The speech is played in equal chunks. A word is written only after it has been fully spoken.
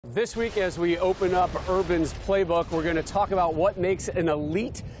This week, as we open up Urban's playbook, we're going to talk about what makes an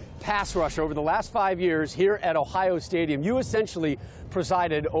elite pass rusher. Over the last 5 years here at Ohio Stadium, you essentially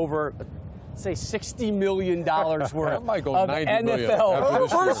presided over, say, $60 million worth of NFL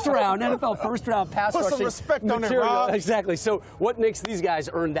first round pass rushing. Put some respect material. on it, Rob. Exactly. So what makes these guys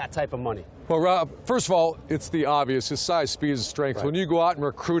earn that type of money? Well, Rob, first of all, it's the obvious. His size, speed, and strength. Right. When you go out and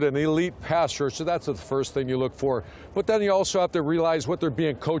recruit an elite pass rusher, that's the first thing you look for. But then you also have to realize what they're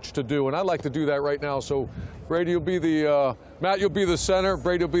being coached to do, and I'd like to do that right now. So, Brady, you'll be the Matt, you'll be the center.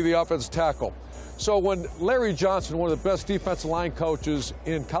 Brady will be the offensive tackle. So when Larry Johnson, one of the best defensive line coaches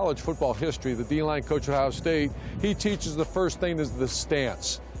in college football history, the D-line coach at Ohio State, he teaches the first thing is the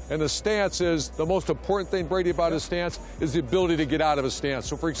stance. And the stance is the most important thing, Brady, about his stance is the ability to get out of his stance.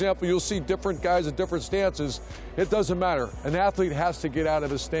 So, for example, you'll see different guys in different stances. It doesn't matter. An athlete has to get out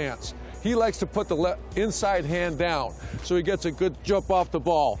of his stance. He likes to put the inside hand down so he gets a good jump off the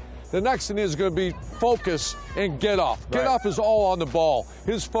ball. The next thing is going to be focus and get off. Get off is all on the ball.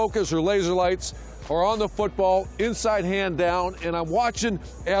 His focus or laser lights are on the football, inside hand down, and I'm watching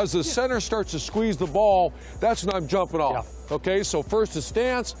as the center starts to squeeze the ball, that's when I'm jumping off. Yeah. Okay, so first is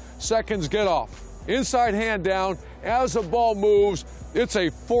stance, second's get off. Inside hand down, as the ball moves, it's a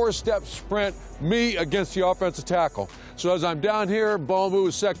four-step sprint, me against the offensive tackle. So as I'm down here, ball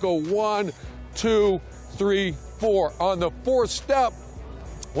moves, set, go 1, 2, 3, 4. On the fourth step,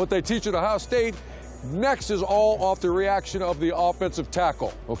 what they teach at Ohio State, next is all off the reaction of the offensive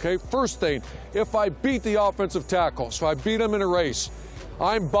tackle, okay? First thing, if I beat the offensive tackle, so I beat him in a race,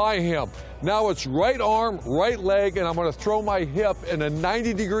 I'm by him. Now it's right arm, right leg, and I'm going to throw my hip in a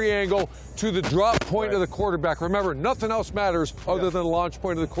 90-degree angle to the drop point of the quarterback. Remember, nothing else matters other than the launch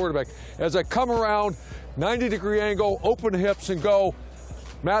point of the quarterback. As I come around, 90-degree angle, open hips and go.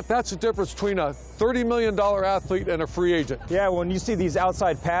 Matt, that's the difference between a $30 million athlete and a free agent. Yeah, when you see these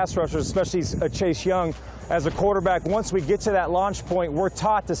outside pass rushers, especially Chase Young, as a quarterback, once we get to that launch point, we're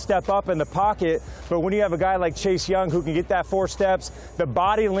taught to step up in the pocket. But when you have a guy like Chase Young who can get that 4 steps, the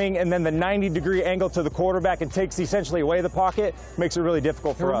body link, and then the 90-degree angle to the quarterback and takes essentially away the pocket, makes it really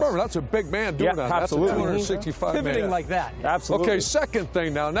difficult for us. Remember, that's a big man doing that. Absolutely. That's a 265 man. Pivoting like that. Absolutely. Okay, second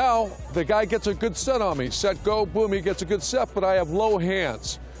thing now. Now, the guy gets a good set on me. Set, go, boom, he gets a good set, but I have low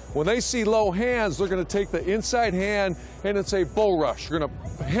hands. When they see low hands, they're going to take the inside hand and it's a bull rush. You're going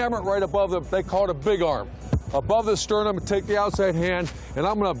to hammer it right above they call it a big arm. Above the sternum, take the outside hand, and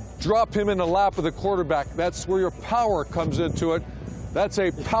I'm going to drop him in the lap of the quarterback. That's where your power comes into it. That's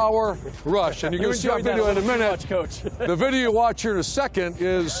a power rush. And you're going to see our video in a minute. Coach. The video you watch here in a second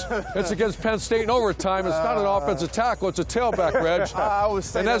is it's against Penn State in overtime. It's not an offensive tackle. It's a tailback, Reg. I would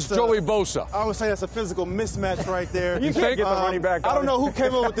say and that's Joey Bosa. I would say that's a physical mismatch right there. You can't get the running back. I don't know who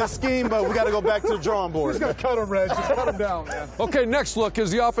came up with this scheme, but we got to go back to the drawing board. He's going to cut him, Reg. Just cut him down, man. Okay, next look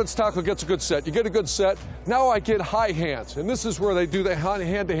is the offensive tackle gets a good set. You get a good set. Now I get high hands, and this is where they do the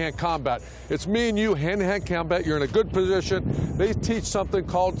hand-to-hand combat. It's me and you, hand-to-hand combat. You're in a good position. They teach something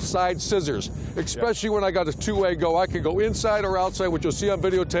called side scissors, especially when I got a two-way go. I can go inside or outside, which you'll see on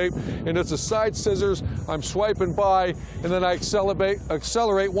videotape, and it's a side scissors. I'm swiping by, and then I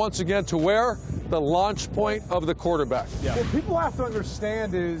accelerate once again to where? The launch point of the quarterback. Yeah. What people have to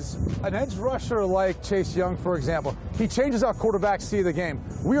understand is an edge rusher like Chase Young, for example, he changes how quarterbacks see the game.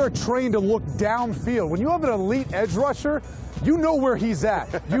 We are trained to look downfield. When you have an elite edge rusher, you know where he's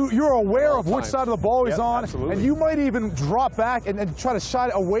at. You're aware of which side of the ball he's on, absolutely. And you might even drop back and try to shot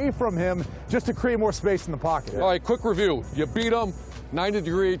away from him just to create more space in the pocket. All right, quick review. You beat him,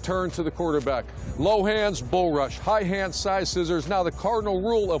 90-degree turn to the quarterback. Low hands, bull rush. High hands, side scissors. Now, the cardinal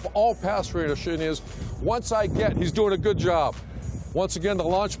rule of all pass rushing is once I get, he's doing a good job. Once again, the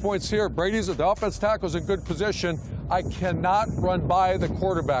launch point's here. Brady's at the offense tackle's in good position. I cannot run by the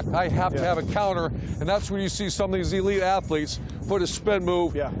quarterback. I have to have a counter, and that's when you see some of these elite athletes put a spin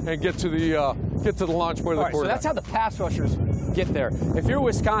move and get to the launch point of the quarterback. So that's how the pass rushers get there. If you're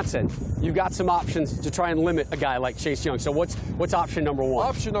Wisconsin, you've got some options to try and limit a guy like Chase Young. So what's option number one?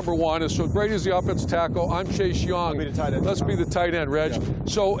 Option number one is, so Brady's the offensive tackle. I'm Chase Young. Let's be the tight end, Reg. Yeah.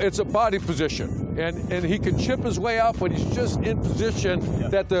 So it's a body position, and he can chip his way out, but he's just in position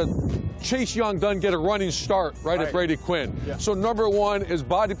that the Chase Young doesn't get a running start at Brady Quinn. Yeah. So number one is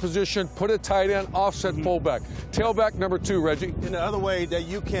body position, put a tight end, offset fullback. Tailback number two, Reggie. And the other way that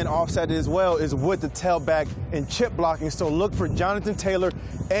you can offset it as well is with the tailback and chip blocking. So look for Jonathan Taylor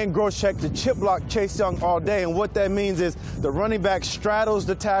and Groshek to chip block Chase Young all day. And what that means is the running back straddles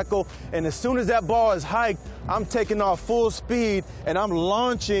the tackle, and as soon as that ball is hiked, I'm taking off full speed, and I'm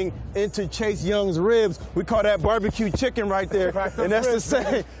launching into Chase Young's ribs. We call that barbecue chicken right there. And that's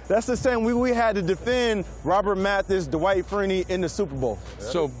the same saying we had to defend Robert Mathis, Dwight Freeney in the Super Bowl.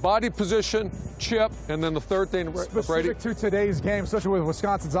 So body position, chip, and then the third thing, Brady. Specific to today's game, especially with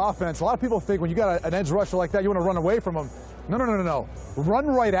Wisconsin's offense, a lot of people think when you got an edge rusher like that, you want to run away from him. No. Run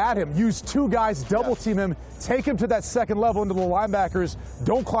right at him. Use two guys, double team him, take him to that second level into the linebackers.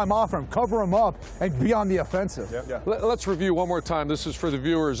 Don't climb off him. Cover him up and be on the offensive. Let's review one more time. This is for the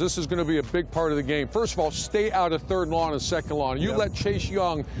viewers. This is going to be a big part of the game. First of all, stay out of third and long and second long. You let Chase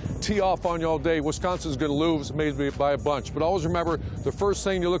Young tee off on you all day, Wisconsin's going to lose maybe by a bunch. But always remember, the first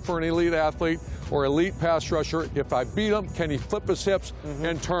thing you look for an elite athlete or elite pass rusher, if I beat him, can he flip his hips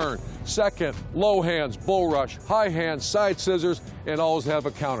and turn? Second, low hands, bull rush, high hands, side scissors, and always have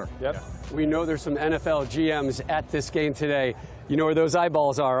a counter. We know there's some NFL GMs at this game today. You know where those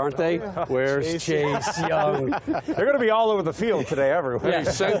eyeballs are, aren't they? Where's Chase Young? They're going to be all over the field today, everywhere. Hey,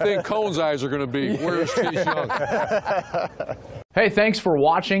 same thing Cone's eyes are going to be. Where's Chase Young? Hey, thanks for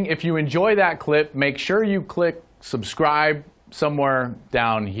watching. If you enjoy that clip, make sure you click subscribe somewhere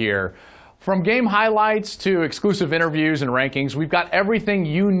down here. From game highlights to exclusive interviews and rankings, we've got everything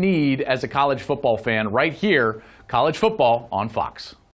you need as a college football fan right here, College Football on Fox.